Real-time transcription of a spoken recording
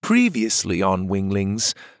Previously on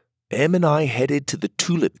Winglings, Em and I headed to the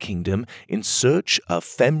Tulip Kingdom in search of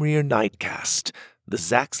Fenrir Nightcast, the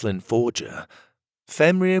Zaxlin forger.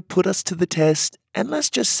 Fenrir put us to the test, and let's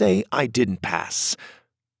just say I didn't pass.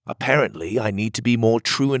 Apparently, I need to be more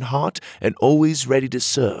true in heart and always ready to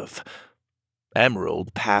serve.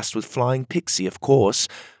 Emerald passed with Flying Pixie, of course.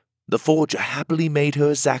 The forger happily made her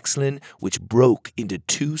a Zaxlin, which broke into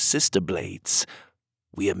 2 sister blades.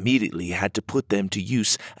 We immediately had to put them to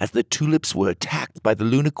use as the tulips were attacked by the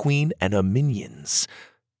Luna Queen and her minions.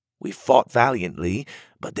 We fought valiantly,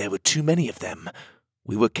 but there were too many of them.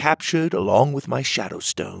 We were captured along with my shadow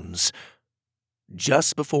stones.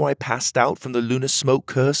 Just before I passed out from the Luna Smoke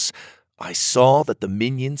curse, I saw that the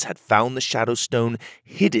minions had found the shadow stone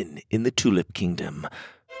hidden in the Tulip Kingdom.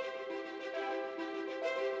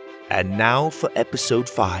 And now for episode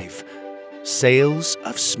 5, Sails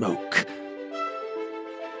of Smoke.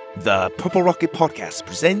 The Purple Rocket Podcast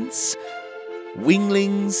presents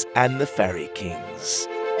Winglings and the Fairy Kings.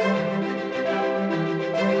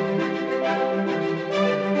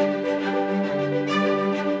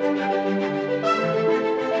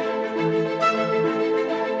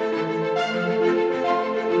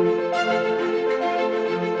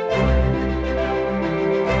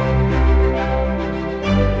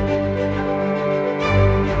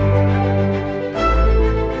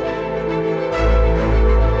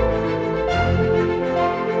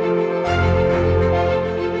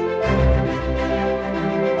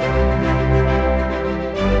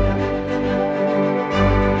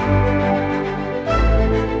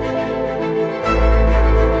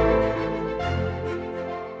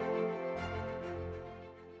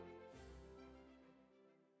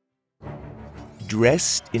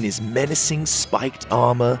 Dressed in his menacing spiked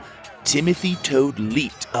armor, Timothy Toad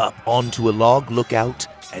leaped up onto a log lookout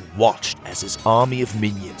and watched as his army of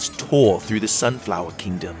minions tore through the Sunflower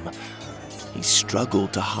Kingdom. He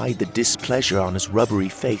struggled to hide the displeasure on his rubbery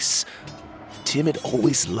face. Tim had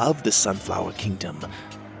always loved the Sunflower Kingdom.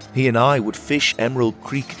 He and I would fish Emerald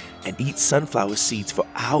Creek and eat sunflower seeds for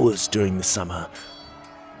hours during the summer.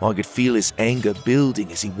 I could feel his anger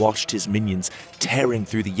building as he watched his minions tearing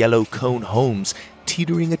through the yellow cone homes,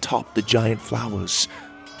 teetering atop the giant flowers.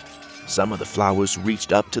 Some of the flowers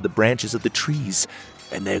reached up to the branches of the trees,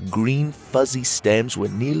 and their green, fuzzy stems were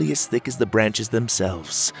nearly as thick as the branches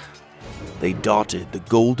themselves. They dotted the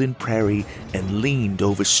golden prairie and leaned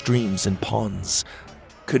over streams and ponds.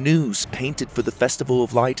 Canoes painted for the Festival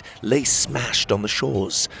of Light lay smashed on the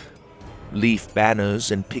shores. Leaf banners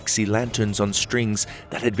and pixie lanterns on strings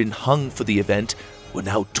that had been hung for the event were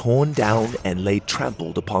now torn down and lay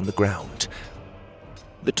trampled upon the ground.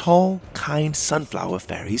 The tall, kind sunflower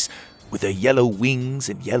fairies, with their yellow wings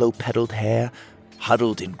and yellow-petaled hair,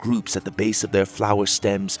 huddled in groups at the base of their flower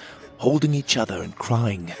stems, holding each other and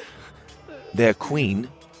crying. Their queen,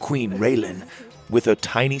 Queen Raylin, with her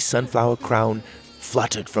tiny sunflower crown,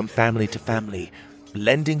 fluttered from family to family,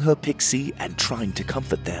 lending her pixie and trying to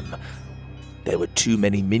comfort them. There were too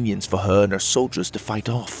many minions for her and her soldiers to fight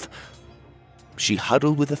off. She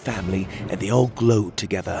huddled with the family, and they all glowed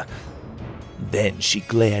together. Then she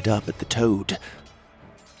glared up at the toad.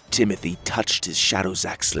 Timothy touched his shadow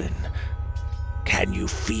Zaxlin. "Can you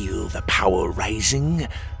feel the power rising?"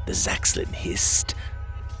 the Zaxlin hissed.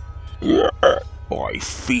 "Yeah, I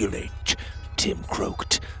feel it," Tim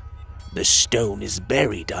croaked. "The stone is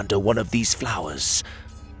buried under one of these flowers.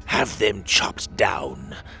 Have them chopped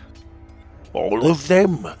down." "All of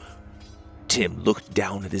them?" Tim looked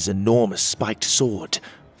down at his enormous spiked sword.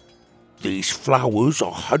 "These flowers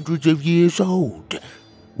are hundreds of years old.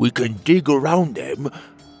 We can dig around them."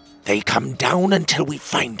 "They come down until we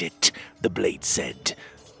find it," the blade said.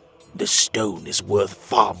 "The stone is worth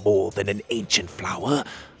far more than an ancient flower.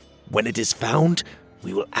 When it is found,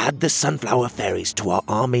 we will add the sunflower fairies to our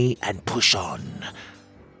army and push on."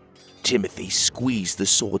 Timothy squeezed the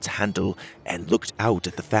sword's handle and looked out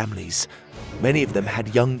at the families. Many of them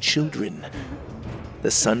had young children.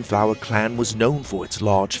 The Sunflower Clan was known for its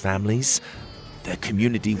large families. Their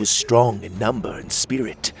community was strong in number and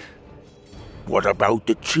spirit. "What about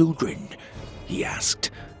the children?" he asked.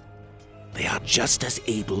 "They are just as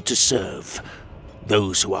able to serve.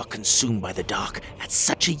 Those who are consumed by the dark at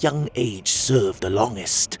such a young age serve the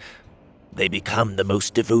longest. They become the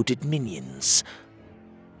most devoted minions."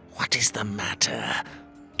 "What is the matter?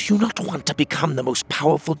 Do you not want to become the most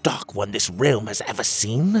powerful Dark One this realm has ever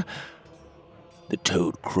seen?" The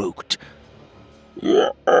toad croaked. "Yeah,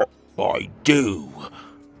 I do."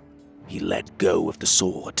 He let go of the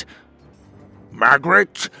sword.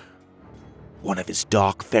 "Margaret?" One of his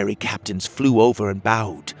dark fairy captains flew over and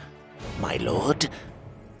bowed. "My lord?"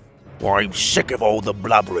 I'm sick of all the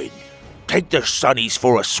blubbering. Take the Sunnies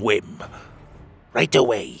for a swim. Right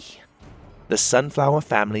away. The Sunflower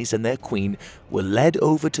families and their queen were led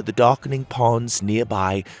over to the darkening ponds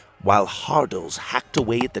nearby, while Hardles hacked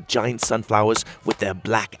away at the giant sunflowers with their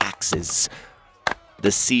black axes.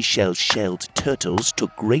 The seashell-shelled turtles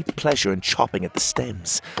took great pleasure in chopping at the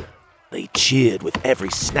stems. They cheered with every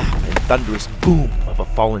snap and thunderous boom of a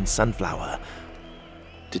fallen sunflower.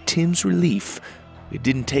 To Tim's relief, it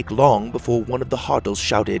didn't take long before one of the Hardles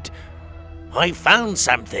shouted, "I found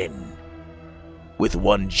something!" With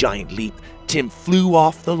one giant leap, Tim flew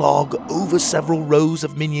off the log over several rows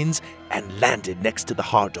of minions and landed next to the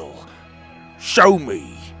Hardle. "Show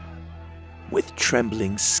me!" With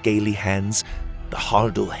trembling, scaly hands, the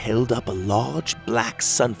Hardle held up a large black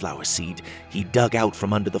sunflower seed he dug out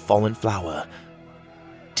from under the fallen flower.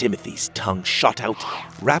 Timothy's tongue shot out,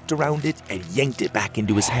 wrapped around it, and yanked it back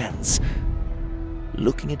into his hands.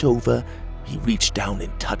 Looking it over, he reached down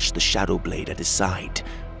and touched the shadow blade at his side.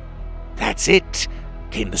 "That's it,"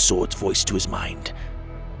 came the sword's voice to his mind.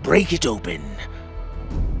 "Break it open."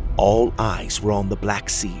 All eyes were on the black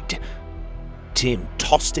seed. Tim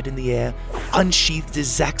tossed it in the air, unsheathed his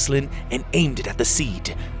Zaxlin, and aimed it at the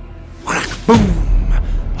seed. Whack! Boom!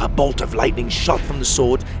 A bolt of lightning shot from the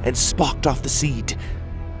sword and sparked off the seed.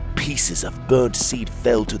 Pieces of burnt seed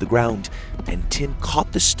fell to the ground, and Tim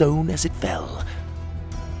caught the stone as it fell.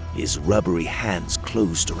 His rubbery hands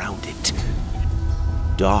closed around it.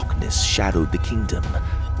 Darkness shadowed the kingdom.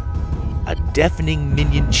 A deafening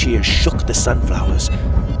minion cheer shook the sunflowers,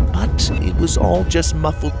 but it was all just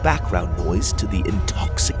muffled background noise to the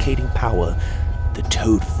intoxicating power the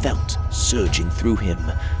toad felt surging through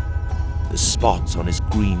him. The spots on his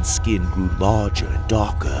green skin grew larger and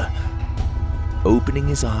darker. Opening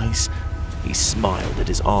his eyes, he smiled at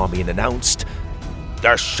his army and announced,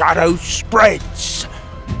 "The shadow spreads!"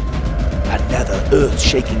 Another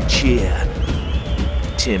earth-shaking cheer.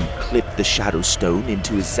 Tim clipped the shadow stone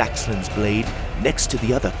into his Zaxlin's blade next to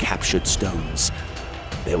the other captured stones.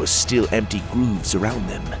 There were still empty grooves around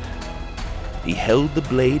them. He held the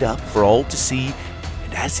blade up for all to see,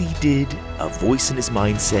 and as he did, a voice in his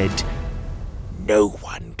mind said, "No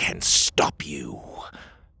one can stop you."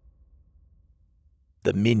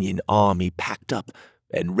 The minion army packed up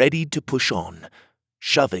and readied to push on,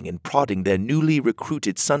 shoving and prodding their newly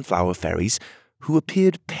recruited sunflower fairies, who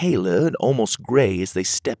appeared paler and almost gray as they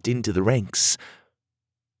stepped into the ranks.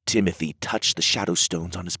 Timothy touched the shadow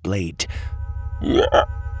stones on his blade.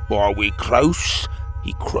 "Are we close?"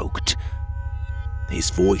 he croaked. His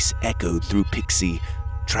voice echoed through Pixie,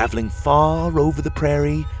 traveling far over the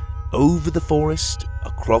prairie, over the forest,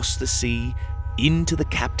 across the sea, into the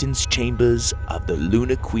captain's chambers of the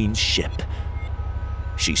Lunar Queen's ship.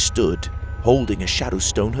 She stood, holding a shadow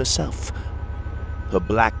stone herself. Her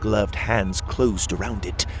black-gloved hands closed around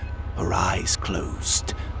it, her eyes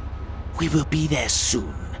closed. "We will be there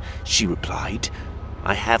soon," she replied.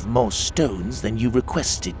 "I have more stones than you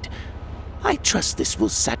requested. I trust this will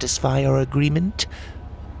satisfy our agreement.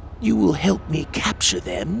 You will help me capture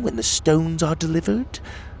them when the stones are delivered?"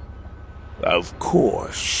 "Of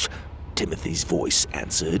course," Timothy's voice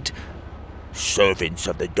answered. "Servants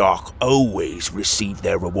of the dark always receive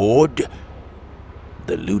their reward."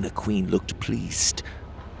 The Lunar Queen looked pleased.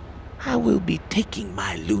 "I will be taking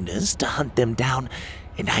my Lunars to hunt them down,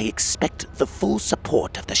 and I expect the full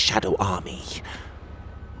support of the Shadow Army."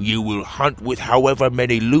 "You will hunt with however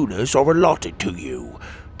many Lunars are allotted to you,"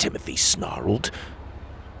 Timothy snarled.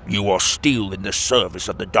 "You are still in the service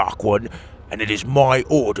of the Dark One, and it is my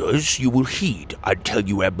orders you will heed until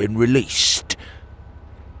you have been released."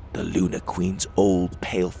 The Lunar Queen's old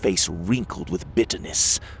pale face wrinkled with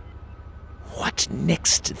bitterness. "What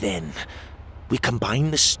next, then? We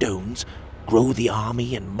combine the stones, grow the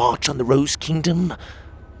army, and march on the Rose Kingdom?"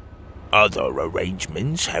 "Other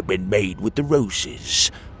arrangements have been made with the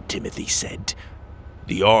roses," Timothy said.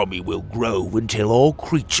 "The army will grow until all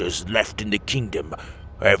creatures left in the kingdom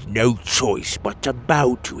have no choice but to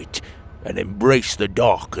bow to it and embrace the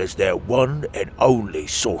dark as their one and only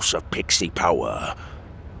source of pixie power.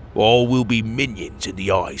 All will be minions in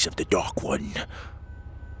the eyes of the Dark One."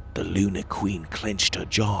 The Lunar Queen clenched her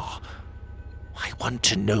jaw. "I want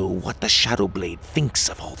to know what the Shadow Blade thinks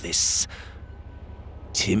of all this."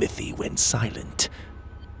 Timothy went silent.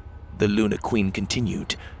 The Lunar Queen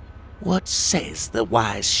continued. "What says the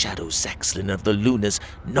wise Shadow Zaxlin of the Lunars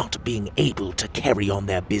not being able to carry on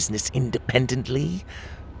their business independently?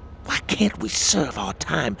 Why can't we serve our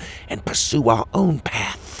time and pursue our own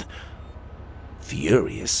path?"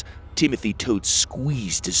 Furious, Timothy Toad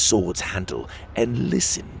squeezed his sword's handle and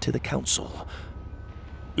listened to the council.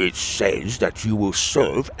 It says that you will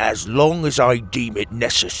serve as long as I deem it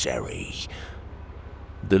necessary.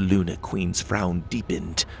 The Lunar Queen's frown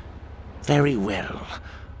deepened. Very well.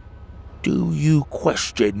 Do you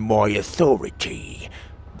question my authority?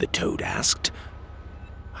 The Toad asked.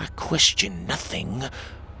 I question nothing.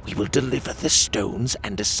 We will deliver the stones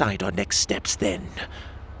and decide our next steps then.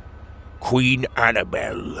 Queen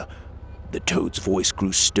Annabelle, the Toad's voice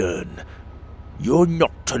grew stern. You're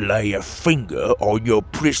not to lay a finger on your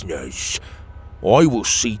prisoners. I will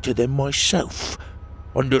see to them myself.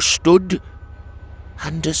 Understood?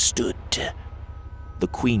 Understood. The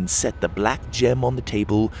Queen set the black gem on the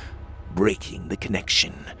table, breaking the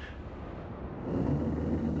connection.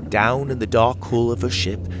 Down in the dark hull of her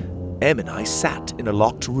ship, Em and I sat in a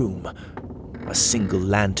locked room. A single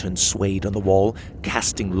lantern swayed on the wall,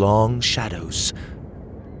 casting long shadows.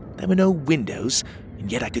 There were no windows,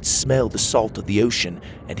 and yet I could smell the salt of the ocean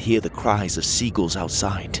and hear the cries of seagulls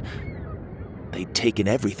outside. They'd taken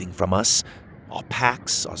everything from us, our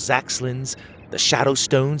packs, our Zaxlins, the shadow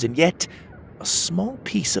stones, and yet a small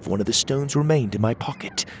piece of one of the stones remained in my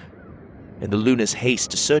pocket. In the Luna's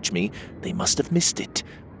haste to search me, they must have missed it.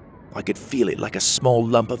 I could feel it like a small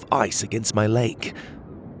lump of ice against my leg.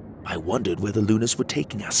 I wondered where the Lunas were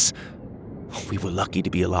taking us. We were lucky to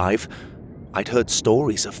be alive. I'd heard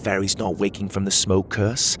stories of fairies not waking from the smoke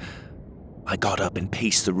curse. I got up and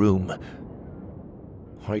paced the room.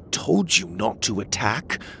 I told you not to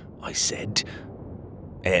attack, I said.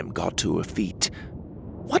 Em got to her feet.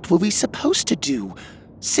 What were we supposed to do?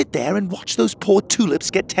 Sit there and watch those poor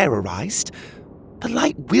tulips get terrorized? The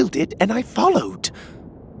light willed it and I followed.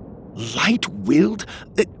 Light willed?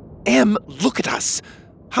 Em, look at us.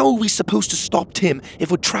 How are we supposed to stop Tim if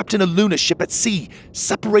we're trapped in a lunar ship at sea,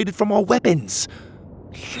 separated from our weapons?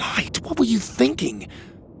 Light, what were you thinking?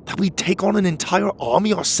 That we'd take on an entire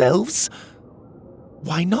army ourselves?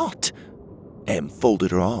 Why not? Em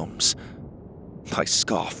folded her arms. I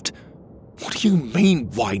scoffed. What do you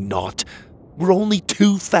mean, why not? We're only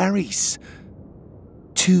 2 fairies.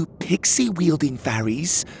 2 pixie-wielding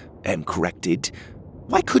fairies, Em corrected.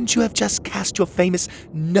 Why couldn't you have just cast your famous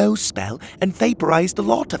no spell and vaporized the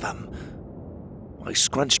lot of them? I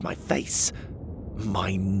scrunched my face.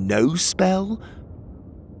 My no spell?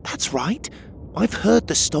 That's right. I've heard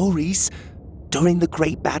the stories. During the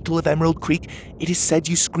Great Battle of Emerald Creek, it is said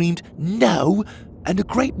you screamed no, and a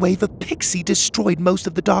great wave of pixie destroyed most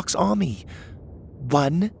of the Dark's army.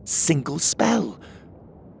 1 single spell.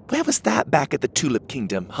 Where was that back at the Tulip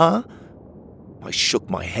Kingdom, huh? I shook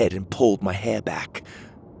my head and pulled my hair back.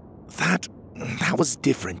 That was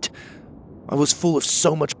different. I was full of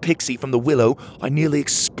so much pixie from the willow, I nearly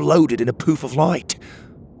exploded in a poof of light.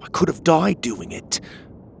 I could have died doing it.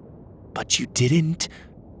 But you didn't.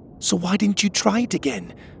 So why didn't you try it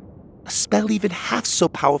again? A spell even half so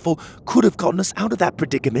powerful could have gotten us out of that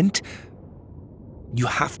predicament. You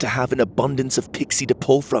have to have an abundance of pixie to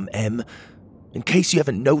pull from, Em. In case you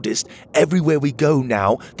haven't noticed, everywhere we go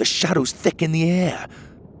now, the shadows thick in the air.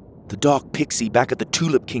 The dark pixie back at the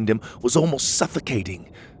Tulip Kingdom was almost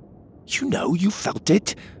suffocating. You know, you felt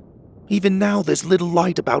it. Even now there's little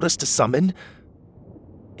light about us to summon.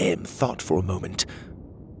 Em thought for a moment.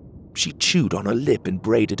 She chewed on her lip and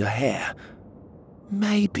braided her hair.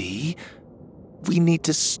 Maybe we need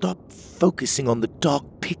to stop focusing on the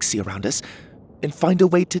dark pixie around us and find a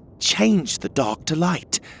way to change the dark to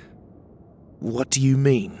light. What do you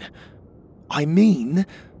mean? I mean,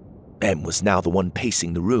 Em was now the one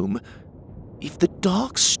pacing the room, if the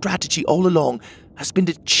dark's strategy all along has been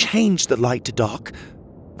to change the light to dark,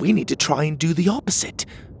 we need to try and do the opposite.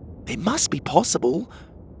 It must be possible.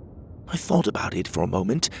 I thought about it for a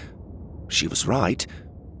moment. She was right.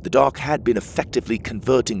 The dark had been effectively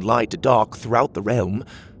converting light to dark throughout the realm.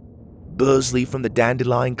 Bursley from the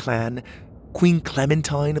Dandelion clan, Queen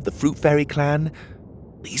Clementine of the Fruit Fairy clan,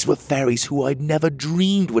 these were fairies who I'd never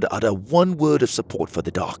dreamed would utter one word of support for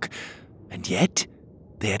the dark, and yet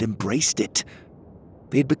they had embraced it.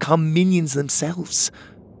 They had become minions themselves.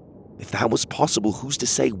 If that was possible, who's to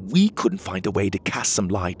say we couldn't find a way to cast some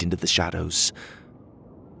light into the shadows?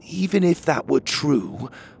 Even if that were true,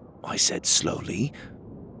 I said slowly,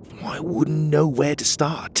 I wouldn't know where to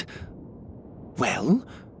start. Well,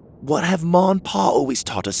 what have Ma and Pa always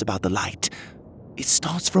taught us about the light? It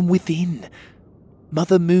starts from within.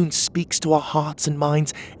 Mother Moon speaks to our hearts and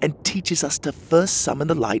minds and teaches us to first summon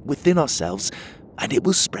the light within ourselves, and it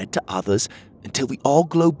will spread to others until we all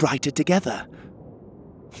glow brighter together.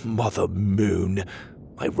 Mother Moon,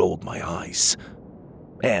 I rolled my eyes.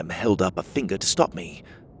 Em held up a finger to stop me.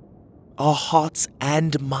 Our hearts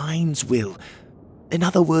and minds will. In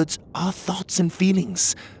other words, our thoughts and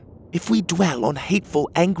feelings. If we dwell on hateful,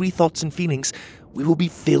 angry thoughts and feelings, we will be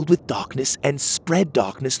filled with darkness and spread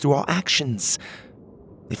darkness through our actions.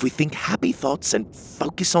 If we think happy thoughts and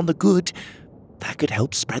focus on the good, that could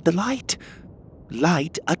help spread the light.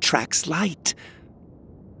 Light attracts light.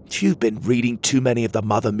 You've been reading too many of the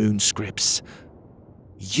Mother Moon scripts.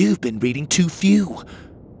 You've been reading too few.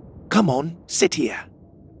 Come on, sit here.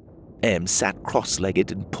 Em sat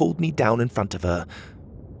cross-legged and pulled me down in front of her.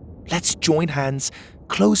 Let's join hands,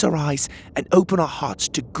 close our eyes, and open our hearts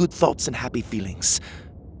to good thoughts and happy feelings.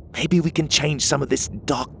 Maybe we can change some of this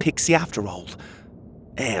dark pixie after all.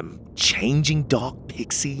 Em, changing dark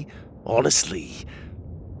pixie? Honestly.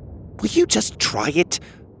 Will you just try it?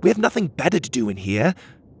 We have nothing better to do in here.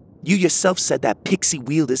 You yourself said that pixie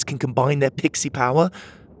wielders can combine their pixie power.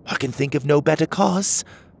 I can think of no better cause.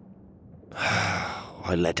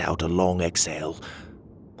 I let out a long exhale.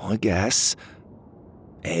 I guess.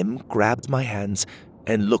 Em grabbed my hands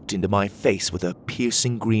and looked into my face with her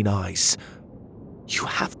piercing green eyes. You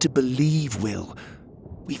have to believe, Will.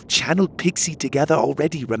 We've channeled Pixie together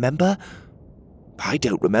already, remember? I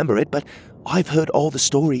don't remember it, but I've heard all the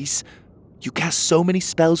stories. You cast so many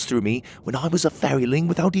spells through me when I was a fairyling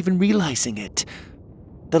without even realizing it.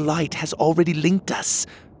 The light has already linked us.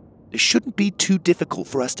 It shouldn't be too difficult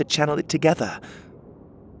for us to channel it together.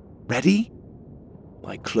 Ready?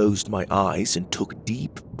 I closed my eyes and took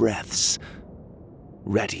deep breaths.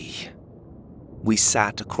 Ready. We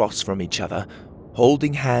sat across from each other,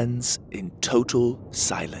 holding hands in total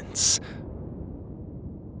silence.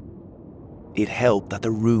 It helped that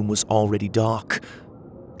the room was already dark.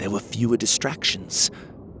 There were fewer distractions.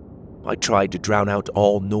 I tried to drown out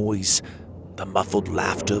all noise, the muffled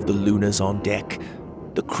laughter of the Lunas on deck,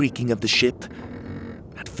 the creaking of the ship.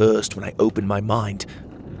 At first, when I opened my mind,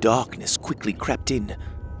 darkness quickly crept in.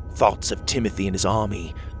 Thoughts of Timothy and his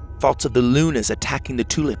army, thoughts of the Lunas attacking the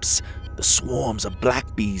tulips, the swarms of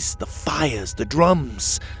black bees, the fires, the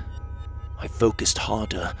drums. I focused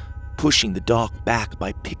harder, pushing the dark back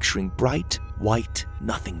by picturing bright, white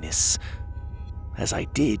nothingness. As I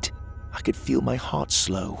did, I could feel my heart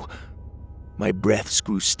slow. My breaths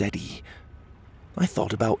grew steady. I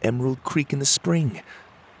thought about Emerald Creek in the spring,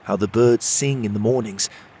 how the birds sing in the mornings,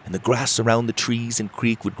 and the grass around the trees and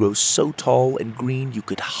creek would grow so tall and green you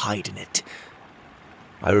could hide in it.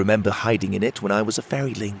 I remember hiding in it when I was a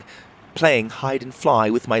fairyling, playing hide and fly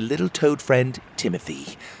with my little toad friend,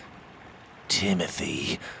 Timothy.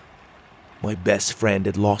 Timothy. My best friend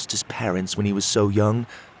had lost his parents when he was so young.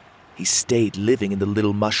 He stayed living in the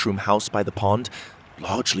little mushroom house by the pond,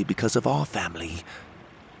 largely because of our family.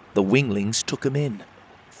 The Winglings took him in,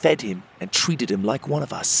 fed him, and treated him like one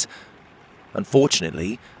of us.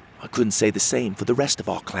 Unfortunately, I couldn't say the same for the rest of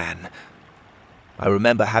our clan. I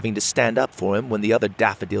remember having to stand up for him when the other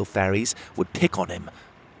daffodil fairies would pick on him,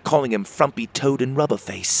 calling him Frumpy Toad and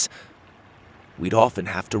Rubberface. We'd often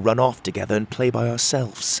have to run off together and play by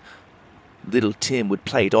ourselves. Little Tim would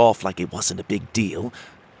play it off like it wasn't a big deal,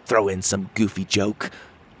 throw in some goofy joke,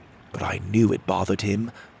 but I knew it bothered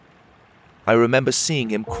him. I remember seeing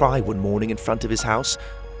him cry one morning in front of his house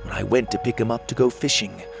when I went to pick him up to go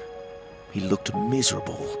fishing. He looked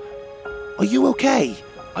miserable. "Are you okay?"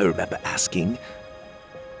 I remember asking.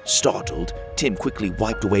 Startled, Tim quickly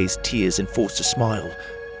wiped away his tears and forced a smile.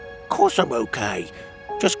 "Course I'm okay.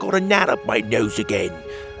 Just got a gnat up my nose again."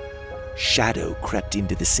 Shadow crept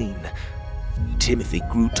into the scene. Timothy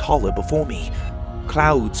grew taller before me.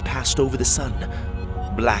 Clouds passed over the sun.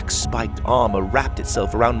 Black spiked armor wrapped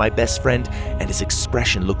itself around my best friend, and his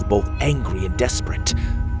expression looked both angry and desperate.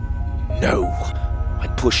 "No!" I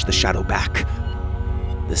pushed the shadow back.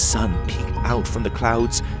 The sun peeked out from the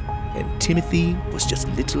clouds, and Timothy was just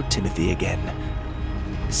little Timothy again.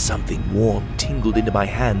 Something warm tingled into my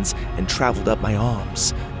hands and traveled up my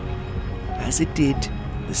arms. As it did,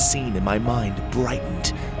 the scene in my mind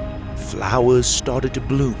brightened. Flowers started to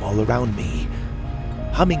bloom all around me.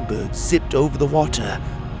 Hummingbirds zipped over the water.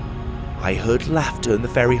 I heard laughter in the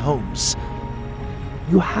fairy homes.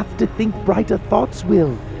 "You have to think brighter thoughts,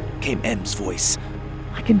 Will," came Em's voice.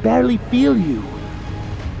 "I can barely feel you."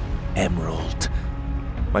 Emerald.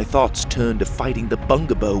 My thoughts turned to fighting the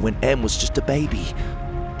bungabo when Em was just a baby,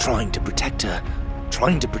 trying to protect her,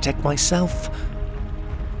 trying to protect myself.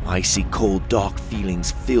 Icy cold dark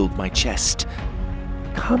feelings filled my chest.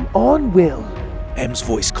 "Come on, Will," Em's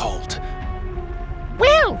voice called.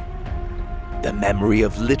 "Will!" The memory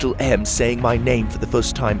of little Em saying my name for the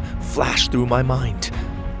first time flashed through my mind.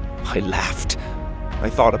 I laughed. I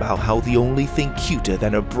thought about how the only thing cuter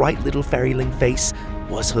than her bright little fairyling face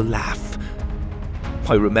was her laugh.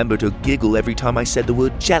 I remembered her giggle every time I said the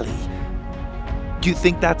word jelly. "You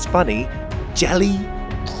think that's funny? Jelly?"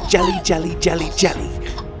 Jelly, jelly, jelly, jelly.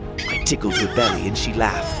 I tickled her belly and she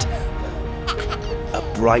laughed. A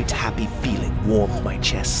bright, happy feeling warmed my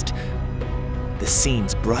chest. The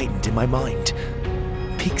scenes brightened in my mind.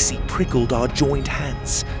 Pixie prickled our joined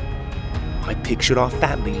hands. I pictured our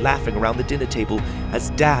family laughing around the dinner table as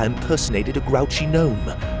Da impersonated a grouchy gnome.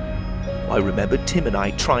 I remembered Tim and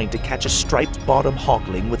I trying to catch a striped bottom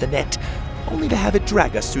hogling with a net, only to have it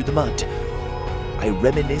drag us through the mud. I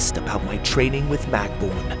reminisced about my training with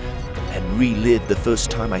Magborn and relived the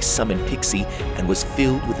first time I summoned Pixie and was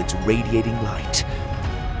filled with its radiating light.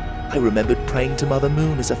 I remembered praying to Mother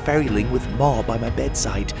Moon as a fairyling with Ma by my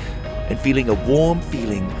bedside and feeling a warm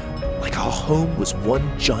feeling like our home was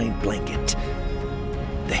one giant blanket.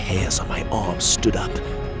 The hairs on my arms stood up.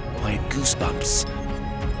 I had goosebumps.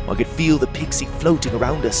 I could feel the Pixie floating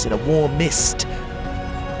around us in a warm mist.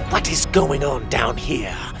 "What is going on down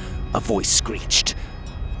here?" a voice screeched.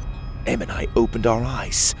 Em and I opened our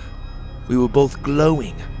eyes. We were both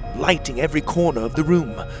glowing, lighting every corner of the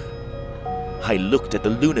room. I looked at the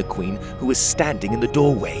Lunar Queen, who was standing in the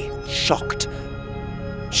doorway, shocked.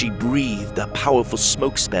 She breathed a powerful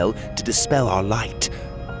smoke spell to dispel our light.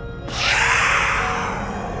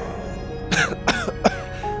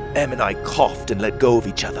 Em and I coughed and let go of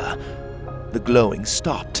each other. The glowing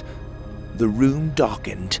stopped. The room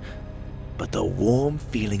darkened, but the warm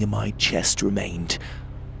feeling in my chest remained.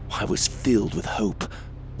 I was filled with hope,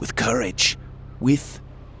 with courage, with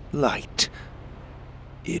light.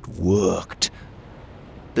 It worked.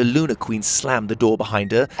 The Lunar Queen slammed the door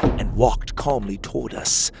behind her and walked calmly toward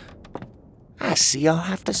us. "I see I'll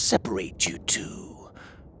have to separate you two."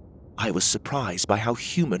 I was surprised by how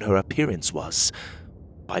human her appearance was.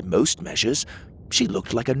 By most measures, she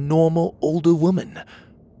looked like a normal older woman.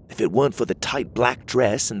 If it weren't for the tight black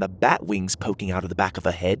dress and the bat wings poking out of the back of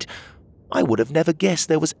her head, I would have never guessed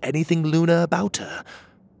there was anything lunar about her.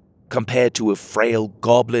 Compared to her frail,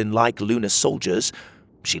 goblin-like lunar soldiers,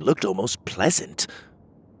 she looked almost pleasant.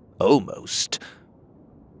 Almost.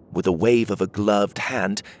 With a wave of a gloved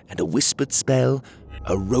hand and a whispered spell,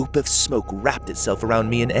 a rope of smoke wrapped itself around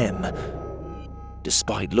me and Em.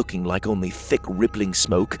 Despite looking like only thick, rippling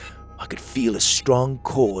smoke, I could feel a strong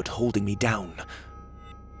cord holding me down.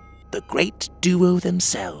 The great duo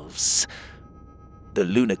themselves. The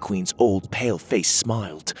Lunar Queen's old, pale face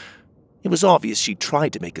smiled. It was obvious she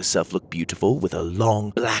tried to make herself look beautiful, with her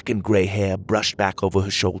long, black and gray hair brushed back over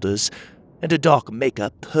her shoulders, and her dark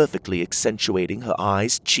makeup perfectly accentuating her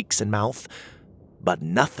eyes, cheeks, and mouth. But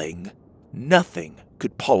nothing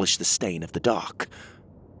could polish the stain of the dark.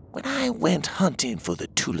 When I went hunting for the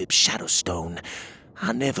Tulip Shadowstone,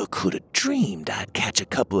 I never could have dreamed I'd catch a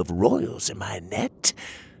couple of royals in my net.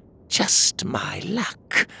 Just my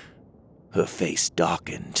luck. Her face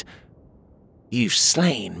darkened. You've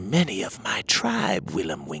slain many of my tribe,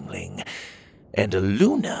 Willem Wingling, and a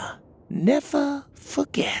Luna never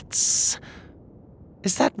forgets.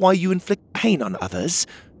 Is that why you inflict pain on others?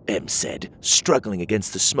 Em said, struggling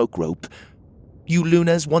against the smoke rope. You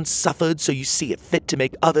Lunas once suffered, so you see it fit to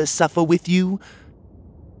make others suffer with you?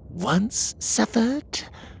 Once suffered?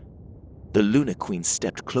 The Lunar Queen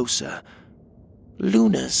stepped closer.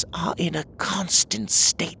 Lunas are in a constant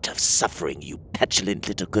state of suffering, you petulant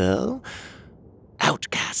little girl.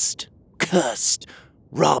 Outcast, cursed,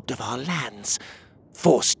 robbed of our lands,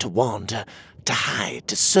 forced to wander, to hide,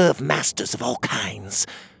 to serve masters of all kinds.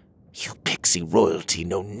 You pixie royalty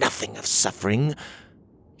know nothing of suffering.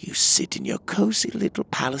 You sit in your cozy little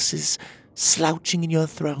palaces, slouching in your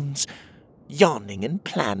thrones, yawning and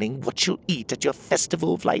planning what you'll eat at your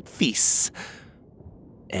festival of light feasts.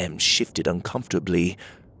 Em shifted uncomfortably.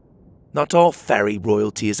 Not all fairy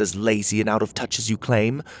royalty is as lazy and out of touch as you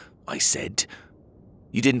claim, I said.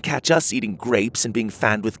 You didn't catch us eating grapes and being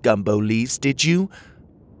fanned with gumbo leaves, did you?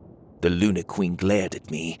 The Lunar Queen glared at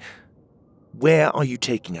me. Where are you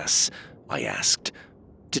taking us? I asked.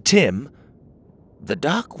 To Tim? The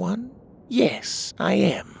Dark One? Yes, I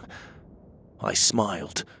am. I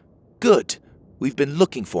smiled. Good. We've been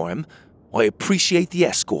looking for him. I appreciate the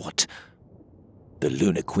escort. The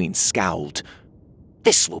Lunar Queen scowled.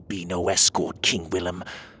 This will be no escort, King Willem.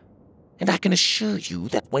 And I can assure you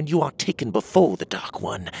that when you are taken before the Dark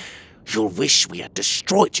One, you'll wish we had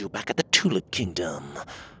destroyed you back at the Tulip Kingdom.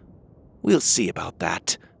 We'll see about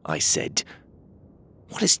that, I said.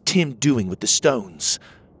 What is Tim doing with the stones?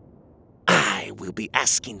 I will be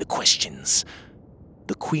asking the questions.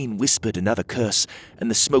 The Queen whispered another curse,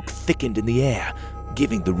 and the smoke thickened in the air,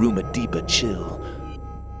 giving the room a deeper chill.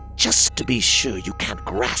 Just to be sure you can't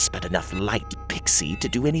grasp at enough light, Pixie, to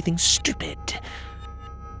do anything stupid.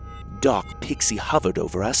 Dark Pixie hovered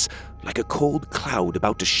over us like a cold cloud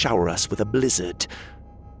about to shower us with a blizzard.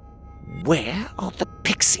 Where are the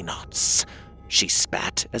pixie knots? She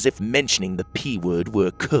spat, as if mentioning the P word were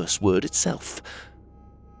a curse word itself.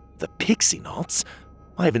 The pixie knots?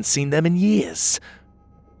 I haven't seen them in years.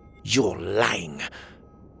 You're lying.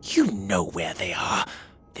 You know where they are.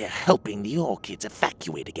 They're helping the orchids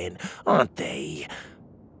evacuate again, aren't they?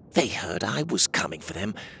 They heard I was coming for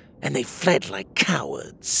them, and they fled like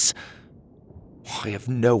cowards. I have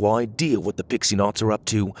no idea what the pixie knots are up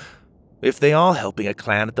to. If they are helping a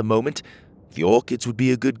clan at the moment, the orchids would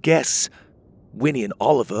be a good guess. Winnie and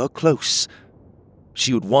Oliver are close.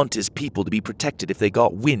 She would want his people to be protected if they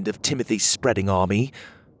got wind of Timothy's spreading army.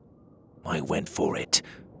 I went for it.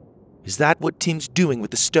 Is that what Tim's doing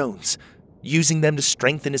with the stones? Using them to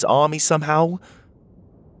strengthen his army somehow?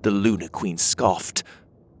 The Lunar Queen scoffed.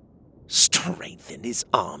 Strengthen his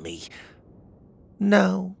army?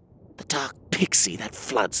 No, the dark pixie that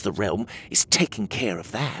floods the realm is taking care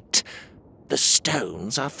of that. The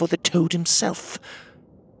stones are for the Toad himself.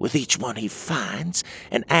 With each one he finds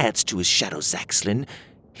and adds to his Shadow Zaxlin,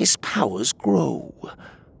 his powers grow.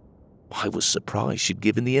 I was surprised she'd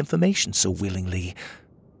given the information so willingly.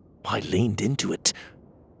 I leaned into it.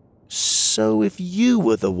 So if you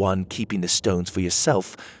were the one keeping the stones for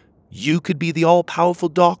yourself, you could be the all-powerful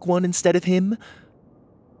Dark One instead of him?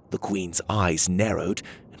 The Queen's eyes narrowed,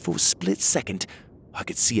 and for a split second, I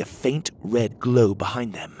could see a faint red glow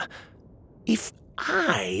behind them. If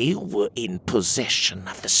I were in possession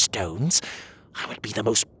of the stones, I would be the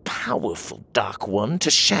most powerful Dark One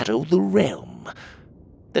to shadow the realm.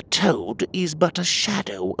 The Toad is but a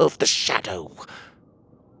shadow of the shadow.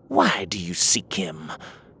 Why do you seek him?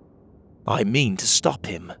 I mean to stop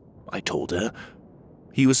him, I told her.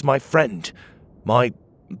 He was my friend, my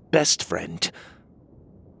best friend.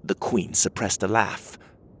 The Queen suppressed a laugh.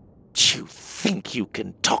 You think you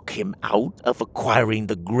can talk him out of acquiring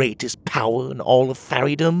the greatest power in all of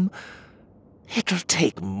Fairydom? It'll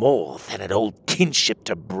take more than an old kinship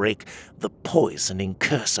to break the poisoning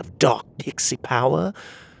curse of dark pixie power.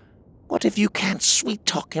 What if you can't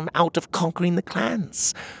sweet-talk him out of conquering the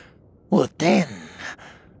clans? Well, then...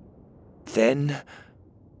 Then,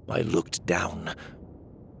 I looked down.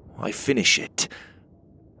 I finish it.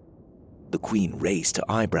 The Queen raised her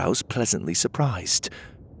eyebrows, pleasantly surprised.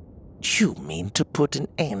 You mean to put an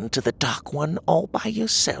end to the Dark One all by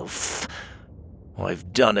yourself?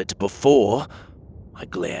 I've done it before. I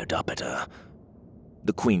glared up at her.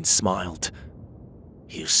 The Queen smiled.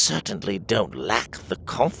 You certainly don't lack the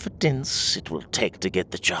confidence it will take to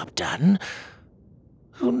get the job done.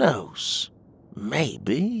 Who knows?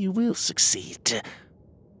 Maybe you will succeed.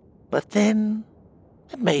 But then,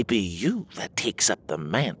 it may be you that takes up the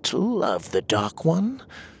mantle of the Dark One.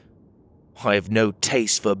 I have no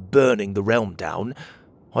taste for burning the realm down.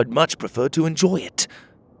 I'd much prefer to enjoy it.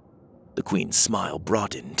 The Queen's smile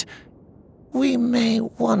broadened. We may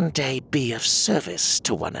one day be of service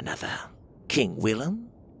to one another, King Willem.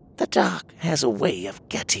 The dark has a way of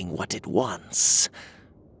getting what it wants.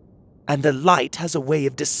 And the light has a way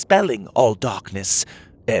of dispelling all darkness,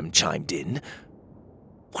 Em chimed in.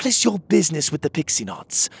 What is your business with the pixie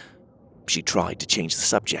knots? She tried to change the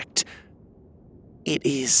subject. It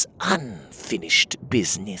is unfinished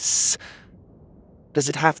business. Does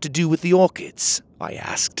it have to do with the orchids? I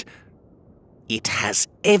asked. It has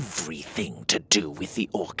everything to do with the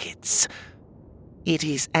orchids. It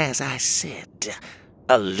is as I said,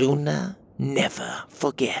 a Luna never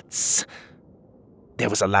forgets. There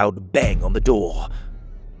was a loud bang on the door.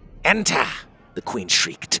 Enter! The Queen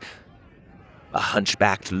shrieked. A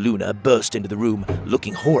hunchbacked Luna burst into the room,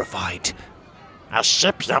 looking horrified. A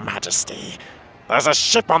ship, Your Majesty. There's a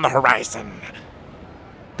ship on the horizon.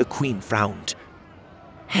 The Queen frowned.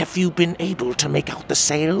 Have you been able to make out the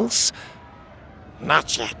sails?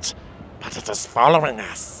 Not yet, but it is following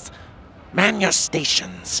us. Man your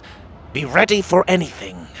stations. Be ready for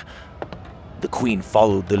anything. The Queen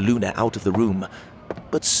followed the Luna out of the room,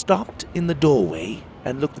 but stopped in the doorway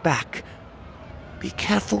and looked back. Be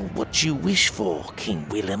careful what you wish for, King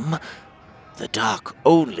Willem. The dark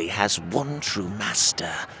only has one true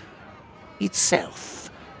master.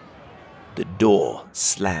 Itself. The door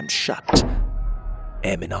slammed shut.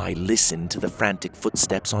 Em and I listened to the frantic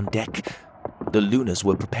footsteps on deck. The Lunas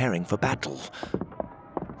were preparing for battle.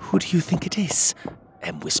 Who do you think it is?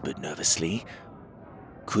 Em whispered nervously.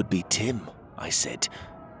 Could be Tim, I said.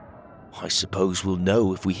 I suppose we'll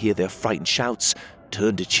know if we hear their frightened shouts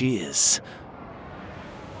turn to cheers.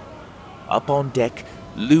 Up on deck,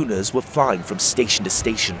 Lunas were flying from station to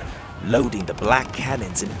station, loading the black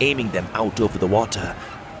cannons and aiming them out over the water.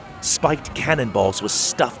 Spiked cannonballs were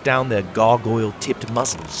stuffed down their gargoyle-tipped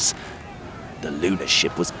muzzles. The Luna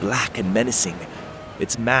ship was black and menacing,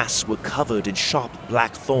 Its masts were covered in sharp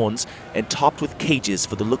black thorns and topped with cages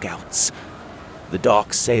for the lookouts. The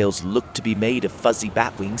dark sails looked to be made of fuzzy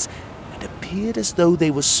bat wings and appeared as though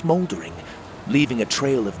they were smoldering, leaving a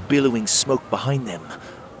trail of billowing smoke behind them.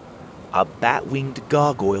 A bat-winged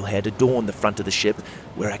gargoyle head adorned the front of the ship,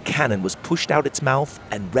 where a cannon was pushed out its mouth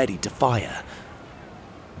and ready to fire.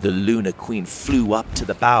 The Lunar Queen flew up to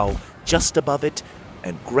the bow just above it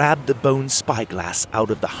and grabbed the bone spyglass out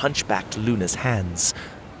of the hunchbacked Luna's hands.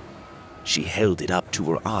 She held it up to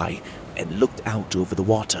her eye and looked out over the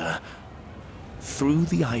water. Through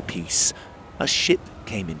the eyepiece, a ship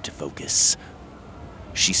came into focus.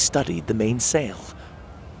 She studied the mainsail.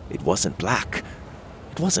 It wasn't black.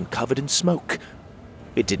 It wasn't covered in smoke.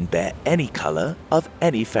 It didn't bear any color of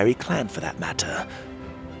any fairy clan for that matter.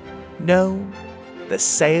 No, the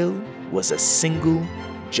sail was a single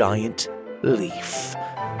giant leaf.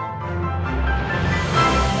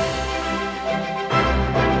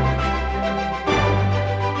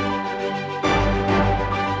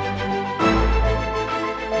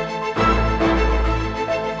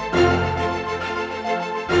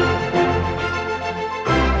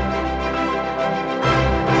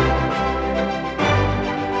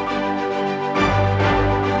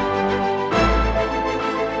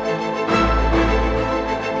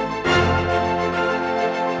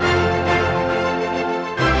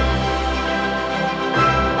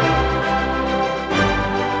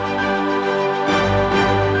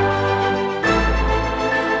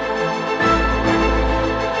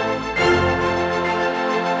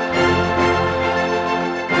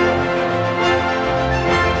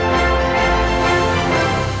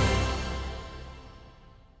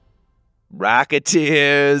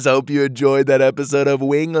 Rocketeers, hope you enjoyed that episode of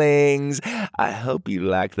Winglings. I hope you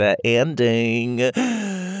liked that ending.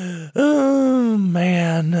 Oh,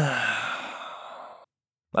 man.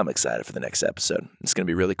 I'm excited for the next episode. It's going to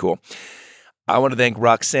be really cool. I want to thank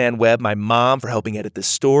Roxanne Webb, my mom, for helping edit this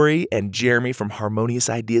story, and Jeremy from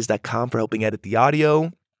HarmoniousIdeas.com for helping edit the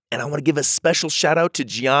audio. And I want to give a special shout out to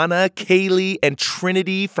Gianna, Kaylee, and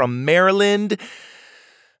Trinity from Maryland.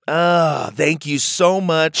 Thank you so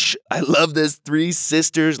much. I love this. 3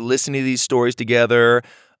 sisters listening to these stories together.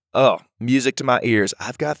 Oh, music to my ears.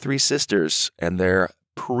 I've got 3 sisters, and they're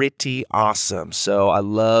pretty awesome. So I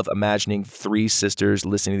love imagining 3 sisters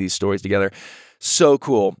listening to these stories together. So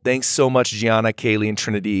cool. Thanks so much, Gianna, Kaylee, and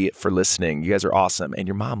Trinity, for listening. You guys are awesome. And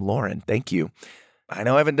your mom, Lauren, thank you. I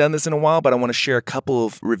know I haven't done this in a while, but I want to share a couple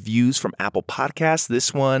of reviews from Apple Podcasts.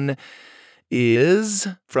 This one is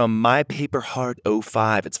from My Paper Heart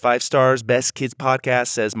 05. It's 5 stars. Best Kids Podcast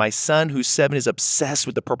says, my son, who's 7, is obsessed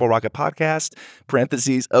with the Purple Rocket podcast.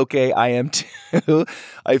 Parentheses, okay, I am too.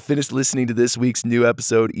 I finished listening to this week's new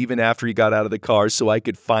episode even after he got out of the car so I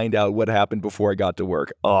could find out what happened before I got to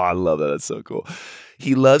work. Oh, I love that. That's so cool.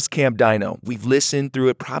 He loves Camp Dino. We've listened through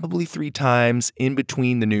it probably 3 times in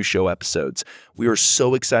between the new show episodes. We are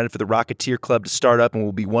so excited for the Rocketeer Club to start up and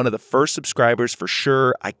will be one of the first subscribers for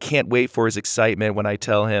sure. I can't wait for his excitement when I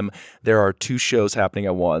tell him there are 2 shows happening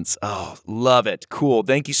at once. Oh, love it. Cool.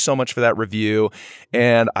 Thank you so much for that review.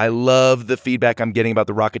 And I love the feedback I'm getting about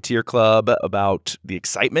the Rocketeer Club, about the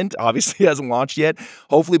excitement. Obviously, it hasn't launched yet.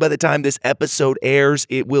 Hopefully, by the time this episode airs,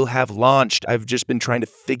 it will have launched. I've just been trying to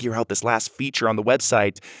figure out this last feature on the website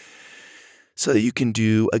so that you can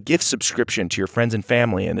do a gift subscription to your friends and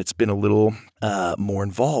family, and it's been a little more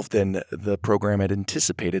involved than the program had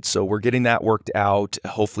anticipated. So we're getting that worked out.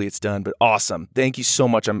 Hopefully it's done, but awesome. Thank you so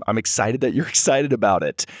much. I'm excited that you're excited about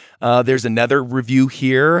it. There's another review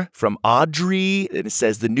here from Audrey, and it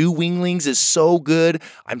says, the new Winglings is so good.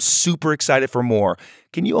 I'm super excited for more.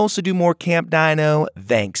 Can you also do more Camp Dino?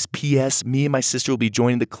 Thanks. P.S. Me and my sister will be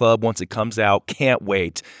joining the club once it comes out. Can't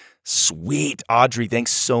wait. Sweet. Audrey,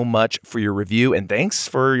 thanks so much for your review, and thanks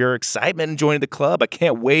for your excitement in joining the club. I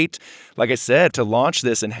can't wait, like I said, to launch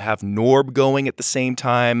this and have Norb going at the same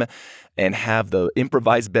time and have the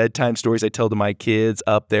improvised bedtime stories I tell to my kids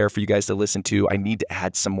up there for you guys to listen to. I need to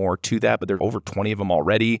add some more to that, but there's over 20 of them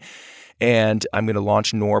already. And I'm going to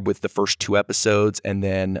launch Norb with the first 2 episodes and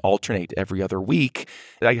then alternate every other week.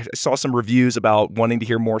 I saw some reviews about wanting to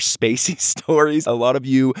hear more spacey stories. A lot of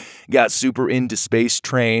you got super into Space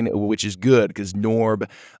Train, which is good because Norb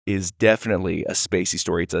is definitely a spacey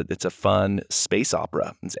story. It's a fun space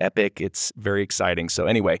opera. It's epic. It's very exciting. So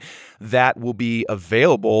anyway, that will be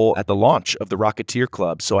available at the launch of the Rocketeer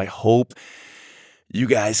Club. So I hope you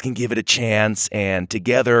guys can give it a chance. And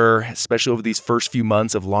together, especially over these first few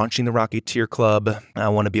months of launching the Rocketeer Club, I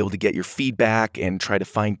want to be able to get your feedback and try to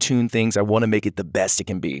fine-tune things. I want to make it the best it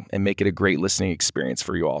can be and make it a great listening experience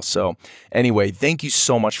for you all. So anyway, thank you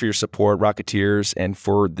so much for your support, Rocketeers, and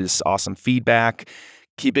for this awesome feedback.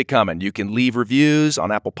 Keep it coming. You can leave reviews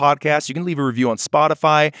on Apple Podcasts. You can leave a review on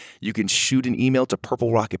Spotify. You can shoot an email to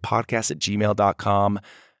purplerocketpodcast@gmail.com.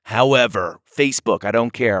 However, Facebook, I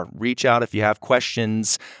don't care. Reach out if you have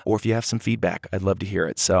questions or if you have some feedback. I'd love to hear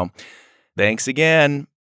it. So thanks again.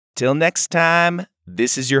 Till next time,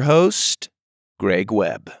 this is your host, Greg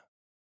Webb.